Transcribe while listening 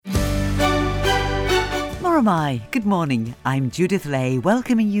Yoramai, good morning. I'm Judith Lay,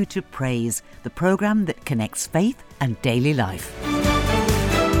 welcoming you to Praise, the programme that connects faith and daily life.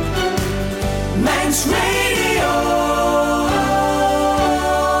 Men's Radio.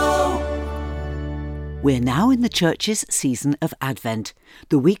 We're now in the Church's season of Advent,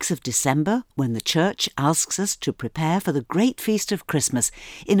 the weeks of December when the Church asks us to prepare for the great feast of Christmas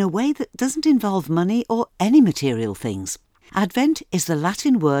in a way that doesn't involve money or any material things. Advent is the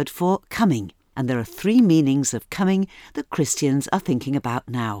Latin word for coming, and there are three meanings of coming that Christians are thinking about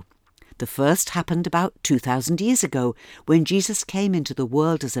now. The first happened about 2,000 years ago, when Jesus came into the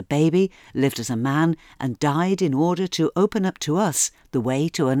world as a baby, lived as a man, and died in order to open up to us the way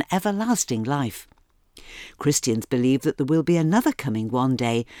to an everlasting life. Christians believe that there will be another coming one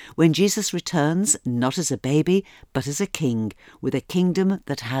day, when Jesus returns not as a baby, but as a king, with a kingdom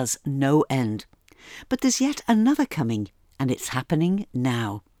that has no end. But there's yet another coming, and it's happening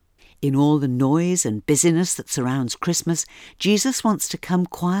now. In all the noise and busyness that surrounds Christmas, Jesus wants to come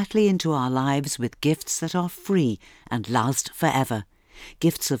quietly into our lives with gifts that are free and last forever.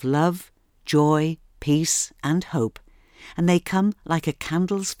 Gifts of love, joy, peace and hope. And they come like a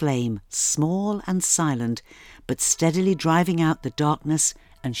candle's flame, small and silent, but steadily driving out the darkness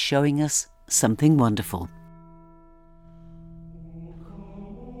and showing us something wonderful.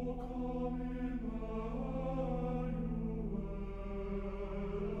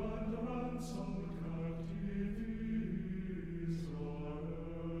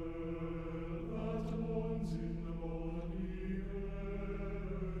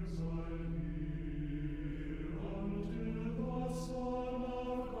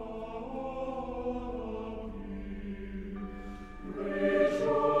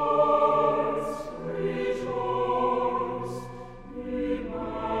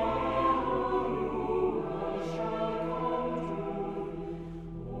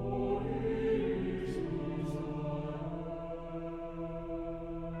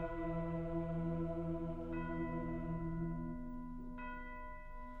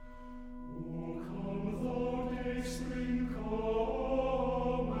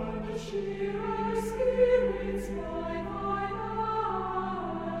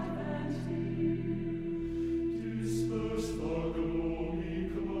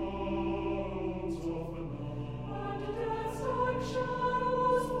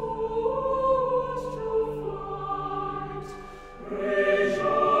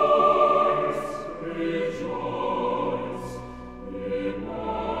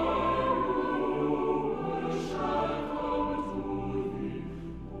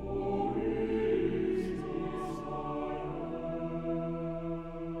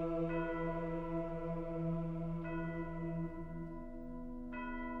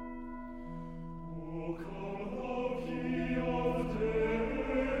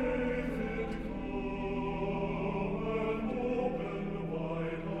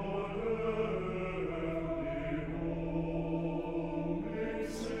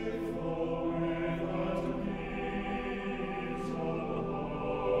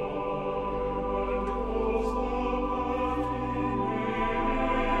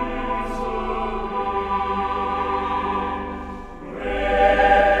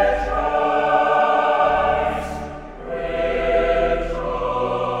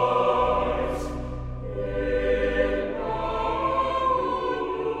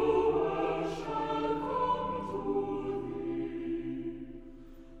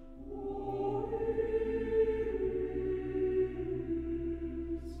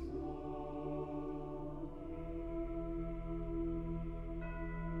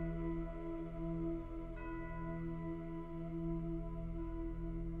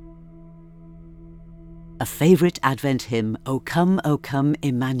 A favourite Advent hymn, O Come,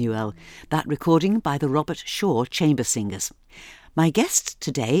 Emmanuel, that recording by the Robert Shaw Chamber Singers. My guests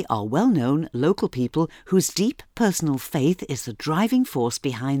today are well-known local people whose deep personal faith is the driving force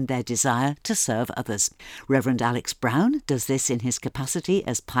behind their desire to serve others. Reverend Alex Brown does this in his capacity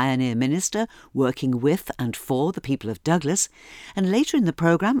as pioneer minister, working with and for the people of Douglas. And later in the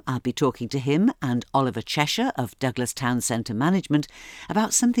programme, I'll be talking to him and Oliver Cheshire of Douglas Town Centre Management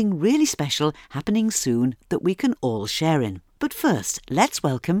about something really special happening soon that we can all share in. But first, let's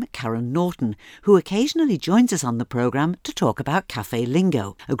welcome Karen Norton, who occasionally joins us on the programme to talk about Cafe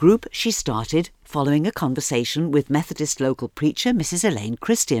Lingo, a group she started following a conversation with Methodist local preacher Mrs. Elaine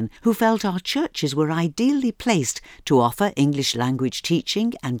Christian, who felt our churches were ideally placed to offer English language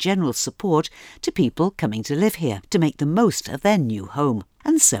teaching and general support to people coming to live here, to make the most of their new home.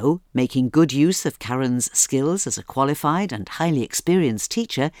 And so, making good use of Karen's skills as a qualified and highly experienced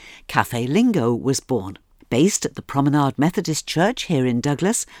teacher, Cafe Lingo was born. Based at the Promenade Methodist Church here in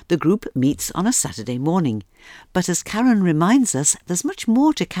Douglas, the group meets on a Saturday morning. But as Karen reminds us, there's much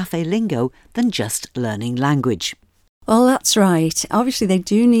more to Cafe Lingo than just learning language. Well, that's right. Obviously, they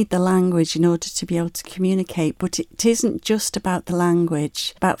do need the language in order to be able to communicate, but it isn't just about the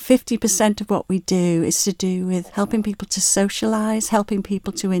language. About 50% of what we do is to do with helping people to socialise, helping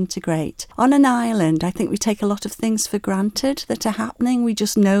people to integrate. On an island, I think we take a lot of things for granted that are happening. We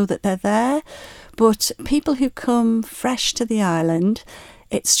just know that they're there. But people who come fresh to the island,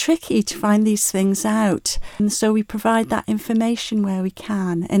 it's tricky to find these things out. And so we provide that information where we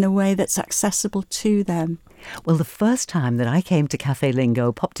can in a way that's accessible to them. Well, the first time that I came to Cafe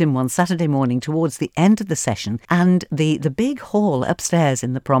Lingo, popped in one Saturday morning towards the end of the session, and the big hall upstairs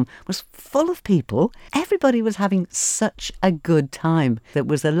in the prom was full of people. Everybody was having such a good time. There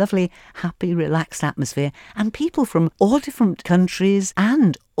was a lovely, happy, relaxed atmosphere, and people from all different countries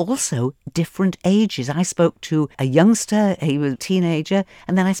and also different ages. I spoke to a youngster, he was a teenager,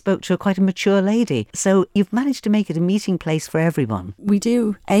 and then I spoke to quite a mature lady. So you've managed to make it a meeting place for everyone. We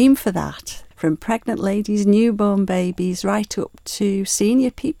do aim for that. From pregnant ladies, newborn babies, right up to senior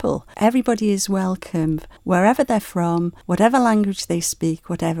people. Everybody is welcome, wherever they're from, whatever language they speak,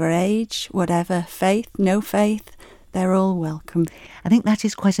 whatever age, whatever faith, no faith. They're all welcome. I think that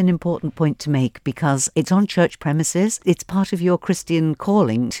is quite an important point to make because it's on church premises. It's part of your Christian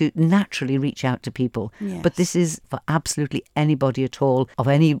calling to naturally reach out to people. Yes. But this is for absolutely anybody at all, of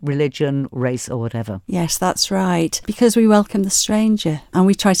any religion, race or whatever. Yes, that's right. Because we welcome the stranger and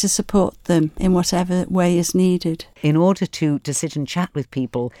we try to support them in whatever way is needed. In order to sit and chat with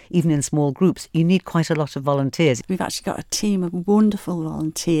people, even in small groups, you need quite a lot of volunteers. We've actually got a team of wonderful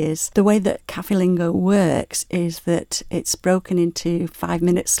volunteers. The way that Cafe Lingo works is that it's broken into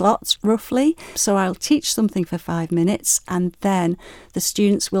 5-minute slots, roughly. So I'll teach something for 5 minutes and then the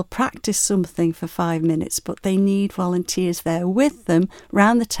students will practice something for 5 minutes, but they need volunteers there with them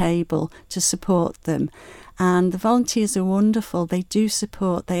round the table to support them. And the volunteers are wonderful. They do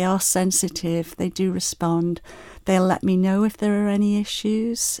support, they are sensitive, they do respond. They'll let me know if there are any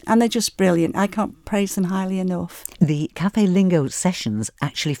issues. And they're just brilliant. I can't praise them highly enough. The Cafe Lingo sessions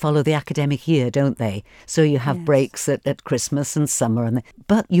actually follow the academic year, don't they? So you have breaks at Christmas and summer.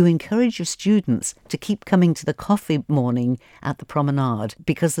 But you encourage your students to keep coming to the coffee morning at the promenade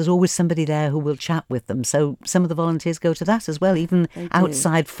because there's always somebody there who will chat with them. So some of the volunteers go to that as well, even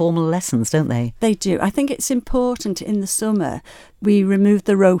outside formal lessons, don't they? They do. I think it's important in the summer we remove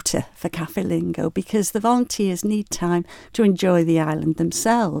the rota for Cafe Lingo because the volunteers need time to enjoy the island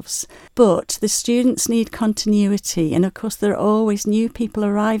themselves. But the students need continuity, and of course there are always new people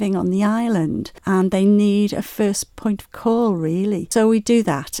arriving on the island and they need a first point of call, really. So we do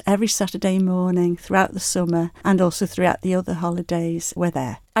that every Saturday morning throughout the summer and also throughout the other holidays we're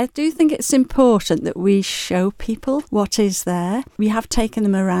there. I do think it's important that we show people what is there. We have taken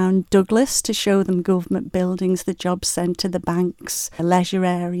them around Douglas to show them government buildings, the job centre, the banks, leisure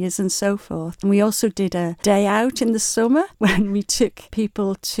areas and so forth. And we also did a day out in the summer when we took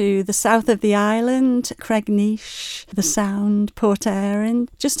people to the south of the island, Cregneash, the Sound, Port Erin,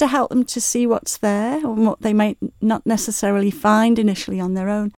 just to help them to see what's there and what they might not necessarily find initially on their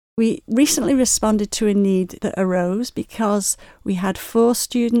own. We recently responded to a need that arose because we had 4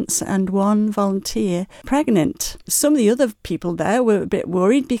 students and 1 volunteer pregnant. Some of the other people there were a bit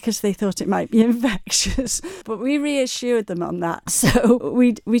worried because they thought it might be infectious, but we reassured them on that. So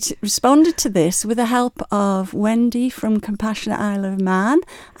we responded to this with the help of Wendy from Compassionate Isle of Man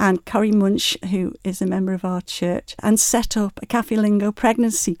and Corrie Munch, who is a member of our church, and set up a Cafe Lingo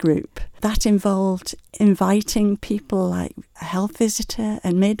pregnancy group. That involved inviting people like a health visitor,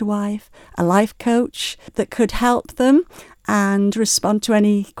 a midwife, a life coach that could help them and respond to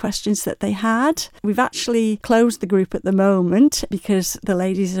any questions that they had. We've actually closed the group at the moment because the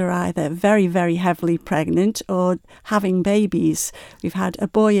ladies are either very, very heavily pregnant or having babies. We've had a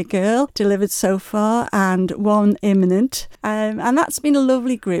boy, a girl delivered so far and 1 imminent. And that's been a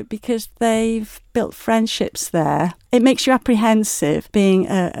lovely group because they've built friendships there. It makes you apprehensive being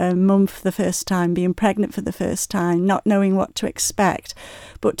a mum for the first time, being pregnant for the first time, not knowing what to expect.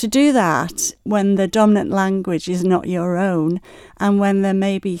 But to do that when the dominant language is not your own and when there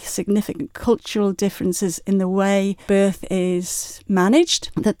may be significant cultural differences in the way birth is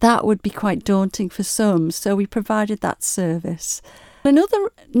managed, that would be quite daunting for some. So we provided that service.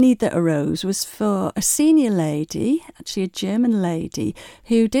 Another need that arose was for a senior lady, actually a German lady,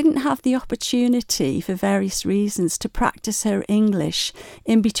 who didn't have the opportunity for various reasons to practice her English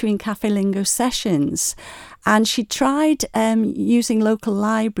in between Cafe Lingo sessions. And she tried using local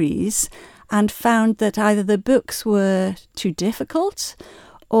libraries and found that either the books were too difficult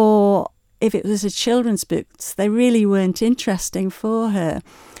or if it was a children's books, they really weren't interesting for her.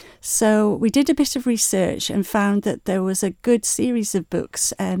 So we did a bit of research and found that there was a good series of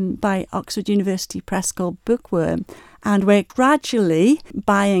books by Oxford University Press called Bookworm. And we're gradually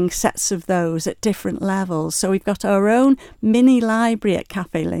buying sets of those at different levels. So we've got our own mini library at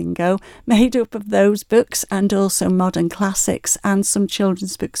Cafe Lingo made up of those books and also modern classics and some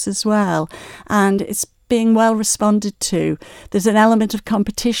children's books as well. And it's being well responded to. There's an element of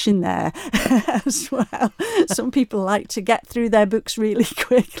competition there as well. Some people like to get through their books really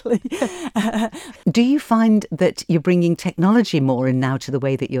quickly. Do you find that you're bringing technology more in now to the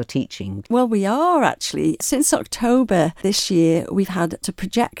way that you're teaching? Well, we are actually. Since October this year, we've had a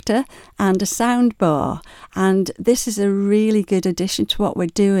projector and a sound bar. And this is a really good addition to what we're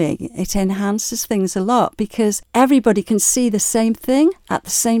doing. It enhances things a lot because everybody can see the same thing at the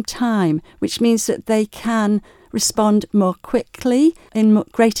same time, which means that they can respond more quickly in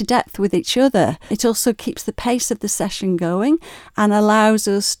greater depth with each other. It also keeps the pace of the session going and allows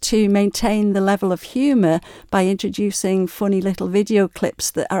us to maintain the level of humour by introducing funny little video clips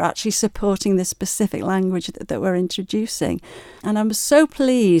that are actually supporting the specific language that we're introducing. And I'm so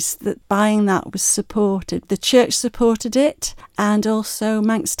pleased that buying that was supported. The church supported it, and also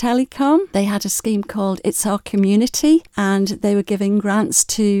Manx Telecom. They had a scheme called It's Our Community, and they were giving grants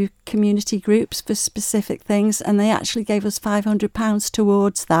to community groups for specific things, and they actually gave us £500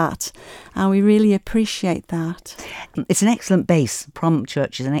 towards that, and we really appreciate that. It's an excellent base. Prom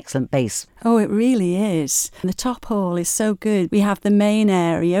Church is an excellent base. Oh, it really is. The top hall is so good. We have the main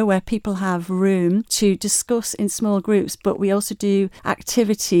area where people have room to discuss in small groups, but we also do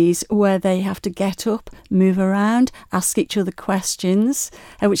activities where they have to get up, move around, ask each other questions,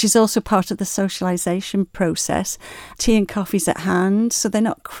 which is also part of the socialisation process. Tea and coffee's at hand, so they're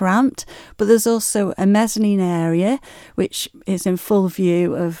not cramped, but there's also a mezzanine area, which is in full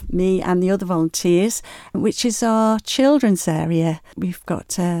view of me and the other volunteers, which is our children's area. We've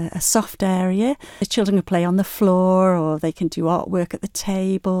got a soft area. The children can play on the floor or they can do artwork at the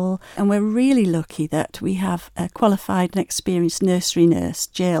table. And we're really lucky that we have a qualified and experienced nursery nurse,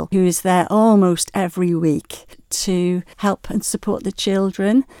 Jill, who is there almost every week to help and support the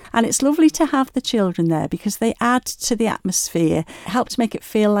children. And it's lovely to have the children there because they add to the atmosphere, help to make it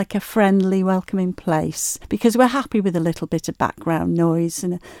feel like a friendly, welcoming place, because we're happy with a little bit of background noise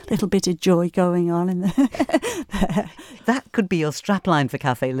and a little bit of joy going on in there. That could be your strapline for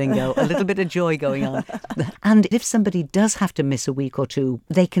Cafe Lingo, a little bit of joy going on. And if somebody does have to miss a week or two,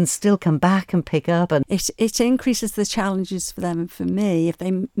 they can still come back and pick up. And it increases the challenges for them and for me if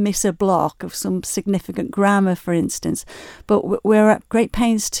they miss a block of some significant grammar, for instance. But we're at great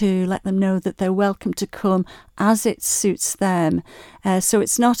pains to let them know that they're welcome to come as it suits them. So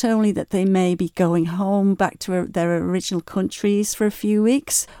it's not only that they may be going home back to their original countries for a few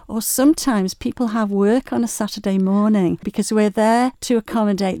weeks, or sometimes people have work on a Saturday morning because we're there to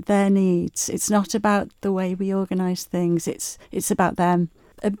accommodate their needs. It's not about the way we organise things, it's about them.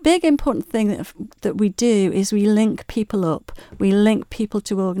 A big important thing that we do is we link people up. We link people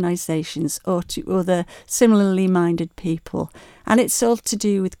to organisations or to other similarly minded people. And it's all to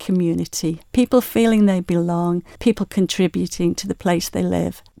do with community. People feeling they belong, people contributing to the place they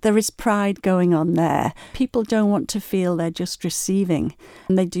live. There is pride going on there. People don't want to feel they're just receiving,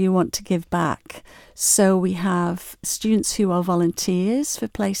 and they do want to give back. So we have students who are volunteers for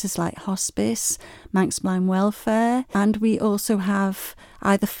places like hospice, Manx Blind Welfare, and we also have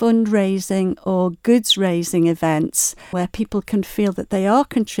either fundraising or goods raising events where people can feel that they are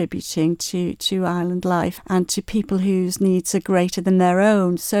contributing to island life and to people whose needs are greater than their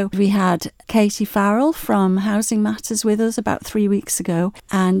own. So we had Katie Farrell from Housing Matters with us about 3 weeks ago,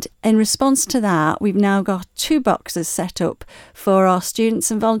 and in response to that we've now got 2 boxes set up for our students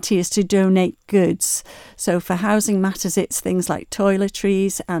and volunteers to donate goods. So for Housing Matters it's things like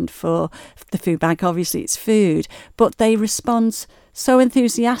toiletries, and for the food bank obviously it's food, but they respond so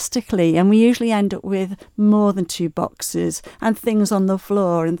enthusiastically, and we usually end up with more than 2 boxes and things on the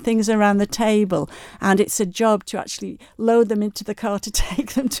floor and things around the table, and it's a job to actually load them into the car to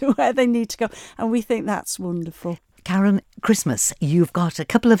take them to where they need to go, and we think that's wonderful. Karen, Christmas, you've got a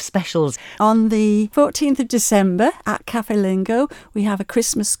couple of specials. On the 14th of December at Cafe Lingo, we have a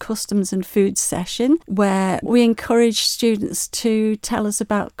Christmas customs and food session where we encourage students to tell us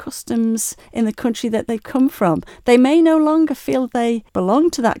about customs in the country that they've come from. They may no longer feel they belong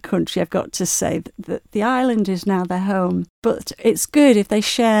to that country, I've got to say, that the island is now their home. But it's good if they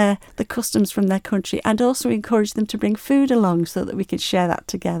share the customs from their country, and also encourage them to bring food along so that we can share that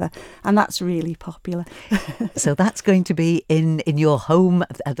together. And that's really popular. So that's that's going to be in your home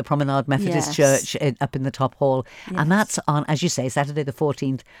at the Promenade Methodist Yes. Church up in the top hall. Yes. And that's on, as you say, Saturday the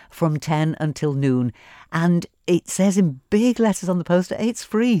 14th from 10 until noon. And it says in big letters on the poster, it's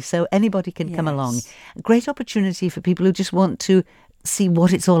free, so anybody can come Yes. along. A great opportunity for people who just want to see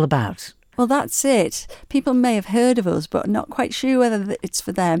what it's all about. Well, that's it. People may have heard of us, but not quite sure whether it's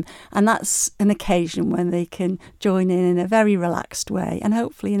for them. And that's an occasion when they can join in a very relaxed way and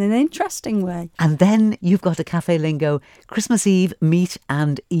hopefully in an interesting way. And then you've got a Cafe Lingo Christmas Eve meet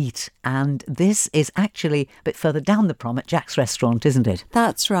and eat. And this is actually a bit further down the prom at Jack's Restaurant, isn't it?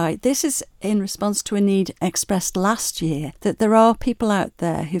 That's right. This is in response to a need expressed last year that there are people out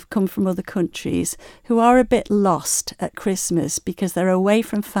there who've come from other countries who are a bit lost at Christmas because they're away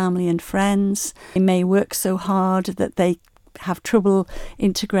from family and friends. They may work so hard that they have trouble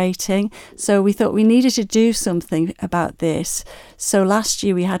integrating. So we thought we needed to do something about this. So last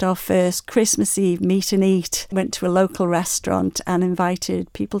year we had our first Christmas Eve meet and eat. Went to a local restaurant and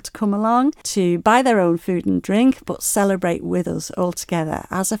invited people to come along to buy their own food and drink, but celebrate with us all together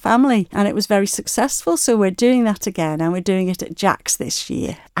as a family. And it was very successful. So we're doing that again, and we're doing it at Jack's this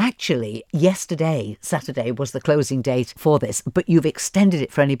year. Actually, yesterday, Saturday, was the closing date for this, but you've extended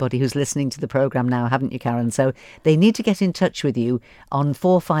it for anybody who's listening to the programme now, haven't you, Karen? So they need to get in touch with you on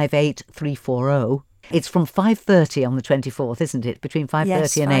 458 340. It's from 5:30 on the 24th, isn't it? Between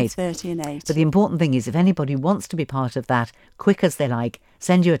 5:30 and 8. Yes, 5:30 and 8. But the important thing is, if anybody wants to be part of that, quick as they like,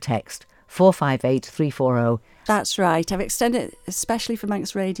 send you a text, 458 340. That's right. I've extended it especially for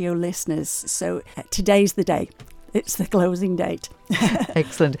Manx Radio listeners. So today's the day. It's the closing date.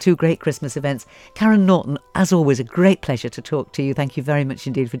 Excellent. Two great Christmas events. Karen Norton, as always, a great pleasure to talk to you. Thank you very much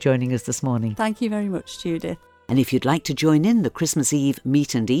indeed for joining us this morning. Thank you very much, Judith. And if you'd like to join in the Christmas Eve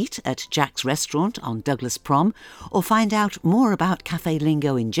meet and eat at Jack's Restaurant on Douglas Prom, or find out more about Cafe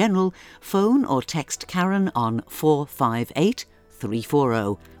Lingo in general, phone or text Karen on 458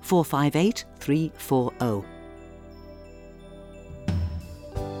 340. 458 340.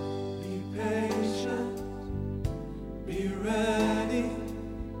 Be patient, be ready.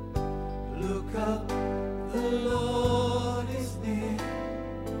 Look up, the Lord is near.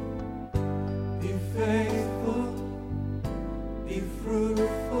 Be faithful, be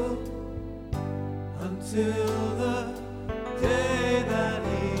fruitful until the day that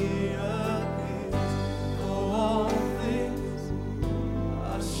He appears. For all things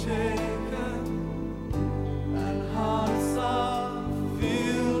are shaken and hearts are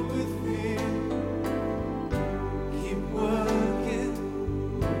filled with fear. Keep working,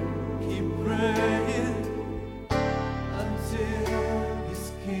 keep praying until His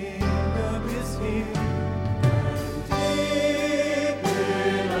kingdom is here. Deep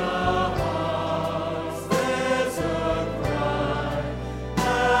in our hearts there's a cry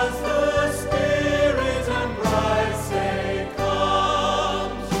as the Spirit and bride say,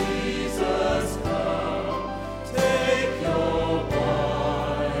 "Come, Jesus, come. Take your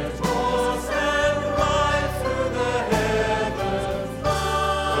white horse and ride through the heavens.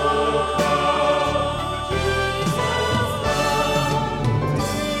 Oh, come, Jesus, come."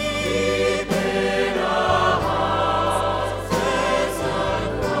 Deep in our hearts there's a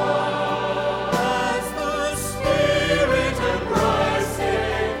cry as the Spirit and bride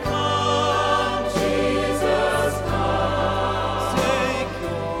say, "Come, Jesus, come.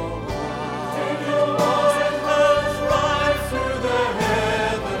 Take your white horse, ride through the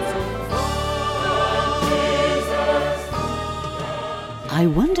heavens. I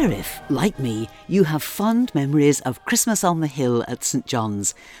wonder if, like me, you have fond memories of Christmas on the Hill at St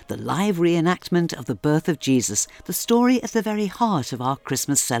John's, the live reenactment of the birth of Jesus, the story at the very heart of our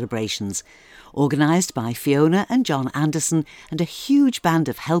Christmas celebrations. Organised by Fiona and John Anderson and a huge band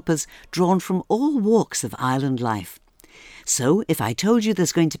of helpers drawn from all walks of island life. So, if I told you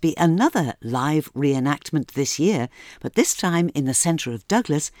there's going to be another live reenactment this year, but this time in the centre of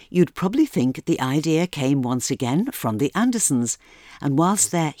Douglas, you'd probably think the idea came once again from the Andersons. And whilst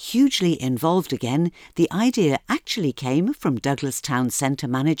they're hugely involved again, the idea actually came from Douglas Town Centre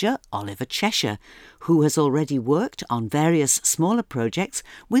manager Oliver Cheshire, who has already worked on various smaller projects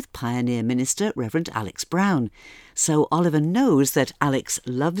with Pioneer Minister Reverend Alex Brown. So Oliver knows that Alex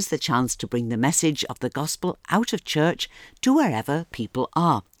loves the chance to bring the message of the gospel out of church to wherever people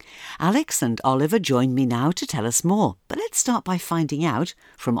are. Alex and Oliver join me now to tell us more, but let's start by finding out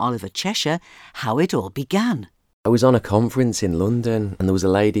from Oliver Cheshire how it all began. I was on a conference in London and there was a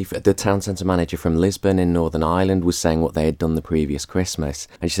lady, the town centre manager from Lisbon in Northern Ireland, was saying what they had done the previous Christmas.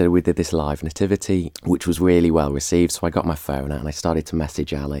 And she said, we did this live nativity, which was really well received. So I got my phone out and I started to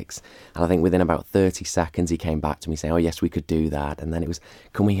message Alex. And I think within about 30 seconds, he came back to me saying, oh yes, we could do that. And then it was,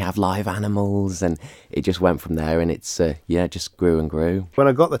 can we have live animals? And it just went from there, and it's, just grew and grew. When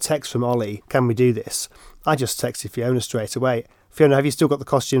I got the text from Ollie, can we do this? I just texted Fiona straight away. Fiona, have you still got the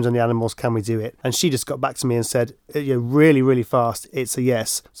costumes and the animals? Can we do it? And she just got back to me and said, really, really fast, it's a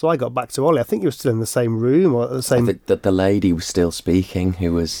yes. So I got back to Ollie. I think you were still in the same room or the same... The lady was still speaking,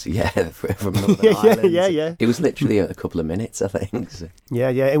 who was, from Northern Ireland. Yeah. It was literally a couple of minutes, I think. So. Yeah.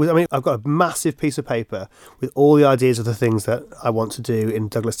 It was. I mean, I've got a massive piece of paper with all the ideas of the things that I want to do in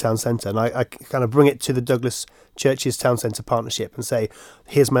Douglas Town Centre. And I kind of bring it to the Douglas Churches Town Centre Partnership and say,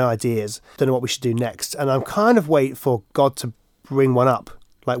 here's my ideas. Don't know what we should do next. And I'm kind of waiting for God to bring one up,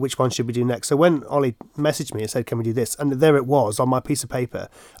 like which one should we do next. So when Ollie messaged me and said, can we do this, and there it was on my piece of paper,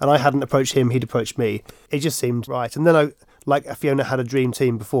 and I hadn't approached him, he'd approached me, it just seemed right. And then I, like Fiona had a dream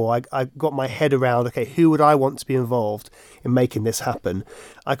team before, I got my head around, okay, who would I want to be involved in making this happen?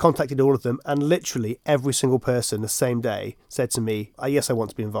 I contacted all of them, and literally every single person the same day said to me, yes, I want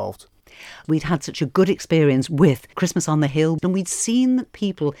to be involved. We'd had such a good experience with Christmas on the Hill, and we'd seen that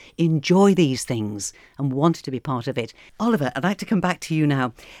people enjoy these things and wanted to be part of it. Oliver, I'd like to come back to you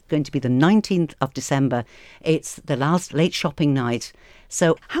now. Going to be the 19th of December. It's the last late shopping night.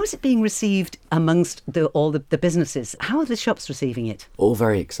 So how is it being received amongst all the businesses? How are the shops receiving it? All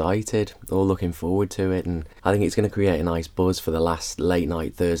very excited, all looking forward to it, and I think it's going to create a nice buzz for the last late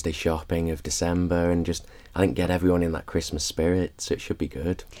night Thursday shopping of December, and just, I think, get everyone in that Christmas spirit, so it should be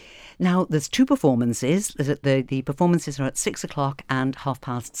good. Now, there's two performances. The performances are at 6 o'clock and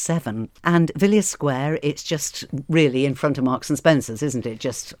 7:30. And Villiers Square, it's just really in front of Marks and Spencer's, isn't it?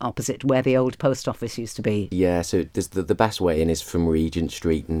 Just opposite where the old post office used to be. Yeah, so there's the best way in is from Regent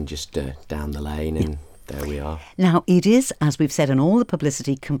Street and just down the lane, and there we are. Now, it is, as we've said in all the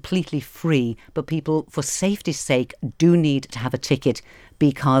publicity, completely free, but people, for safety's sake, do need to have a ticket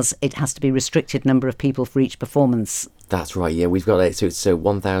because it has to be restricted number of people for each performance. That's right, yeah, we've got it. So it's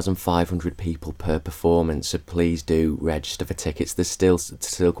 1,500 people per performance, so please do register for tickets. There's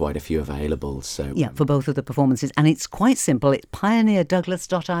still quite a few available. So yeah, for both of the performances. And it's quite simple. It's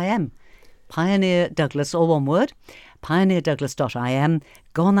pioneerdouglas.im. Pioneer Douglas, all one word. Pioneerdouglas.im.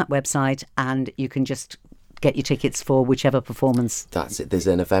 Go on that website and you can just get your tickets for whichever performance. That's it. There's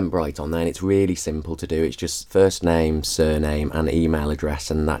an Eventbrite on there and it's really simple to do. It's just first name, surname and email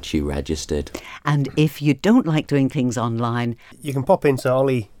address, and that's you registered. And if you don't like doing things online, you can pop into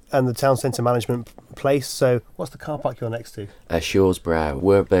Ollie and the town centre management place. So what's the car park you're next to? Shoresbrow.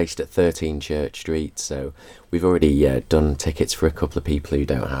 We're based at 13 Church Street, so we've already done tickets for a couple of people who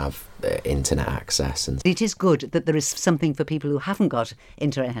don't have internet access. And it is good that there is something for people who haven't got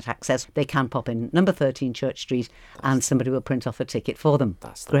internet access. They can pop in number 13 Church Street and somebody will print off a ticket for them.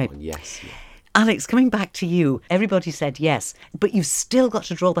 That's the great one, yes. Yeah. Alex, coming back to you, everybody said yes, but you've still got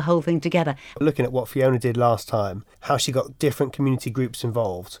to draw the whole thing together. Looking at what Fiona did last time, how she got different community groups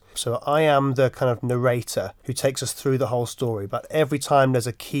involved. So I am the kind of narrator who takes us through the whole story, but every time there's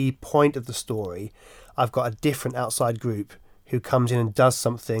a key point of the story, I've got a different outside group who comes in and does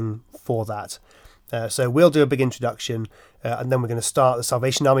something for that. So we'll do a big introduction, and then we're going to start. The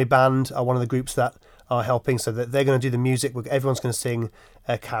Salvation Army Band are one of the groups that are helping, so that they're going to do the music. Everyone's going to sing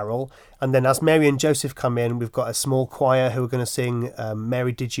a carol, and then as Mary and Joseph come in, we've got a small choir who are going to sing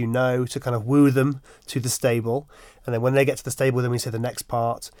Mary Did You Know, to kind of woo them to the stable. And then when they get to the stable, then we say the next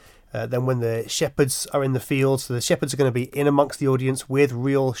part. Then when the shepherds are in the field, so the shepherds are going to be in amongst the audience with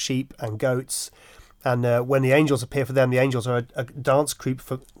real sheep and goats. And when the angels appear for them, the angels are a dance group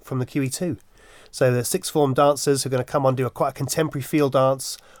from the QE2. So the sixth form dancers who are going to come on, do quite a contemporary field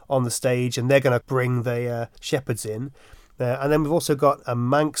dance on the stage, and they're going to bring the shepherds in. And then we've also got a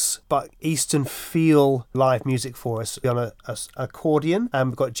Manx but Eastern feel live music for us on an accordion. And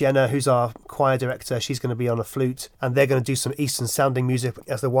we've got Jenna, who's our choir director. She's going to be on a flute, and they're going to do some Eastern sounding music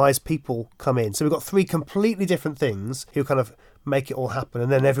as the wise people come in. So we've got three completely different things who kind of make it all happen.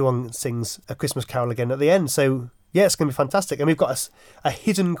 And then everyone sings a Christmas carol again at the end. So yeah, it's going to be fantastic. And we've got a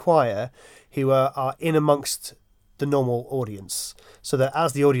hidden choir who are in amongst the normal audience, so that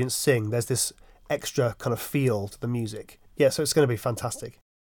as the audience sing, there's this extra kind of feel to the music. Yeah, so it's going to be fantastic.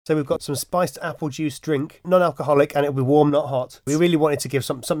 So we've got some spiced apple juice drink, non-alcoholic, and it'll be warm, not hot. We really wanted to give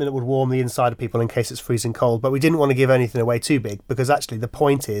something that would warm the inside of people in case it's freezing cold, but we didn't want to give anything away too big, because actually the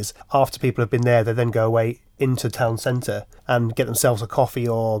point is, after people have been there, they then go away into town centre and get themselves a coffee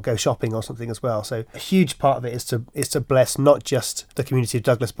or go shopping or something as well. So a huge part of it is to bless not just the community of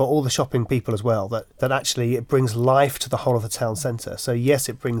Douglas, but all the shopping people as well, that actually it brings life to the whole of the town centre. So yes,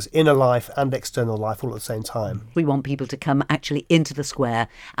 it brings inner life and external life all at the same time. We want people to come actually into the square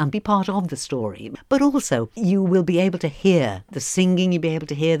and be part of the story. But also, you will be able to hear the singing, you'll be able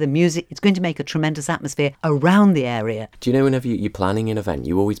to hear the music. It's going to make a tremendous atmosphere around the area. Do you know, whenever you're planning an event,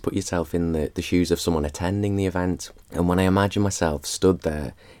 you always put yourself in the shoes of someone attending the event. And when I imagine myself stood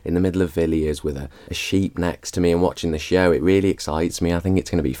there in the middle of Villiers with a sheep next to me and watching the show, it really excites me. I think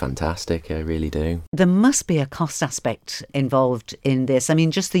it's going to be fantastic. I really do. There must be a cost aspect involved in this. I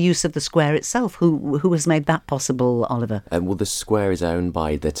mean, just the use of the square itself. Who has made that possible, Oliver? Well, the square is owned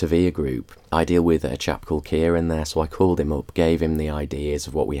by the Tavia Group. I deal with a chap called Kieran there, so I called him up, gave him the ideas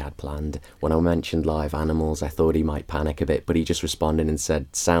of what we had planned. When I mentioned live animals, I thought he might panic a bit, but he just responded and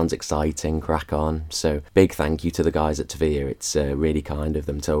said, sounds exciting, crack on. So big thank you to the guys at Tavia. It's really kind of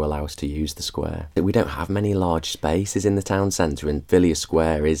them to allow us to use the square. We don't have many large spaces in the town centre, and Villiers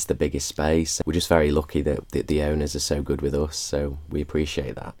Square is the biggest space. We're just very lucky that the owners are so good with us, so we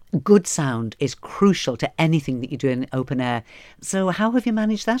appreciate that. Good sound is crucial to anything that you do in open air. So how have you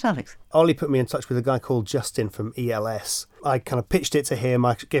managed that, Alex? Ollie put me in touch with a guy called Justin from ELS. I kind of pitched it to him.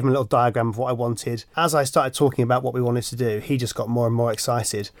 I gave him a little diagram of what I wanted. As I started talking about what we wanted to do, he just got more and more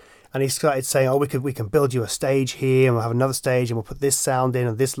excited. And he started saying, oh, we can build you a stage here, and we'll have another stage, and we'll put this sound in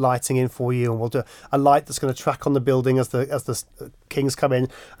and this lighting in for you, and we'll do a light that's going to track on the building as the kings come in.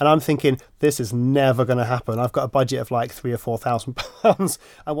 And I'm thinking, this is never going to happen. I've got a budget of like £3,000 or £4,000,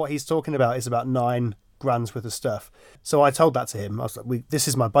 and what he's talking about is about £9,000 worth of stuff. So I told that to him. I was like, this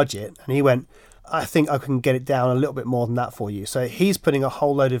is my budget, and he went, I think I can get it down a little bit more than that for you. So he's putting a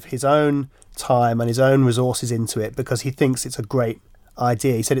whole load of his own time and his own resources into it because he thinks it's a great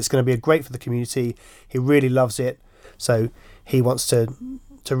idea. He said it's going to be great for the community. He really loves it, so he wants to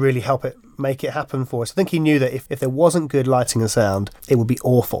really help it make it happen for us. I think he knew that if there wasn't good lighting and sound, it would be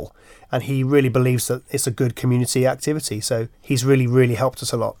awful, and he really believes that it's a good community activity, so he's really helped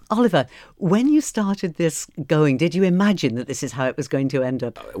us a lot. Oliver, when you started this going, did you imagine that this is how it was going to end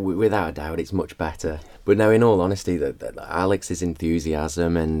up? Without a doubt, it's much better. But no, in all honesty, that Alex's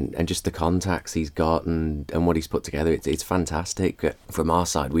enthusiasm and just the contacts he's got and what he's put together, it's fantastic. From our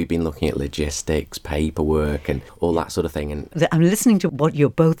side, we've been looking at logistics, paperwork and all that sort of thing. And I'm listening to what you're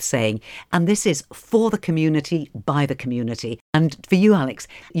both saying, and this is for the community, by the community. And for you, Alex,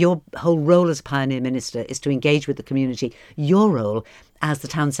 your whole role as Pioneer Minister is to engage with the community. Your role as the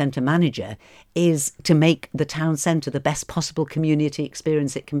town centre manager is to make the town centre the best possible community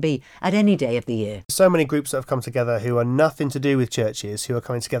experience it can be at any day of the year. So many groups that have come together who are nothing to do with churches, who are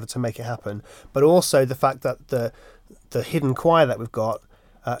coming together to make it happen, but also the fact that the hidden choir that we've got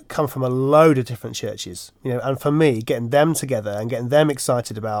come from a load of different churches, and for me, getting them together and getting them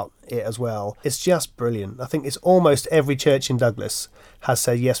excited about it as well, it's just brilliant. I think it's almost every church in Douglas has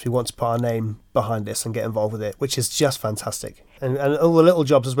said, yes, we want to put our name behind this and get involved with it, which is just fantastic. And all the little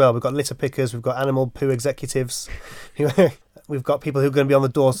jobs as well. We've got litter pickers, we've got animal poo executives, we've got people who are going to be on the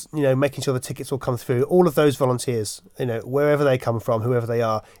doors, making sure the tickets will come through. All of those volunteers, wherever they come from, whoever they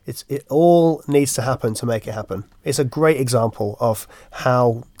are, it all needs to happen to make it happen. It's a great example of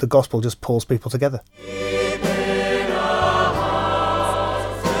how the gospel just pulls people together.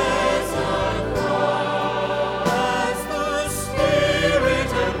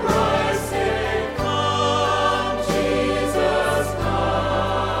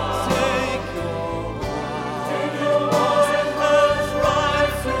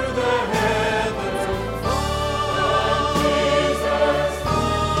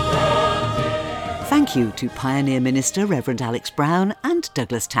 Thank you to Pioneer Minister Reverend Alex Brown and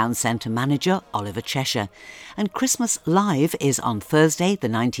Douglas Town Centre Manager Oliver Cheshire. And Christmas Live is on Thursday the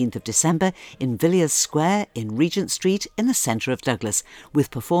 19th of December in Villiers Square in Regent Street in the centre of Douglas, with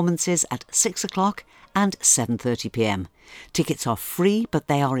performances at 6 o'clock and 7:30pm. Tickets are free, but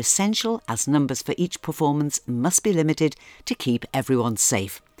they are essential as numbers for each performance must be limited to keep everyone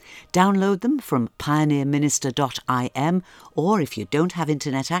safe. Download them from pioneerminister.im, or if you don't have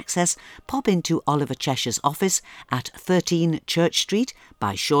internet access, pop into Oliver Cheshire's office at 13 Church Street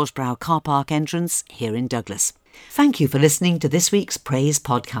by Shawsbrow Car Park entrance here in Douglas. Thank you for listening to this week's Praise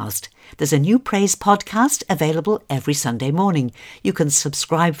Podcast. There's a new Praise Podcast available every Sunday morning. You can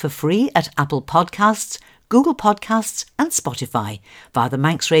subscribe for free at Apple Podcasts, Google Podcasts and Spotify via the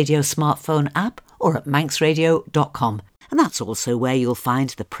Manx Radio smartphone app or at manxradio.com. And that's also where you'll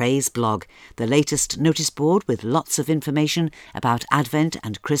find the Praise blog, the latest notice board with lots of information about Advent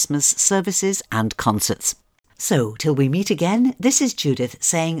and Christmas services and concerts. So, till we meet again, this is Judith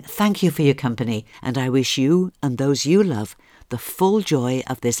saying thank you for your company, and I wish you and those you love the full joy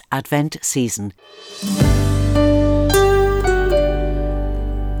of this Advent season.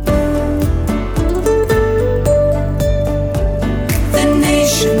 The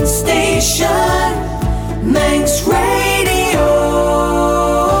Nation Station, Manx Radio.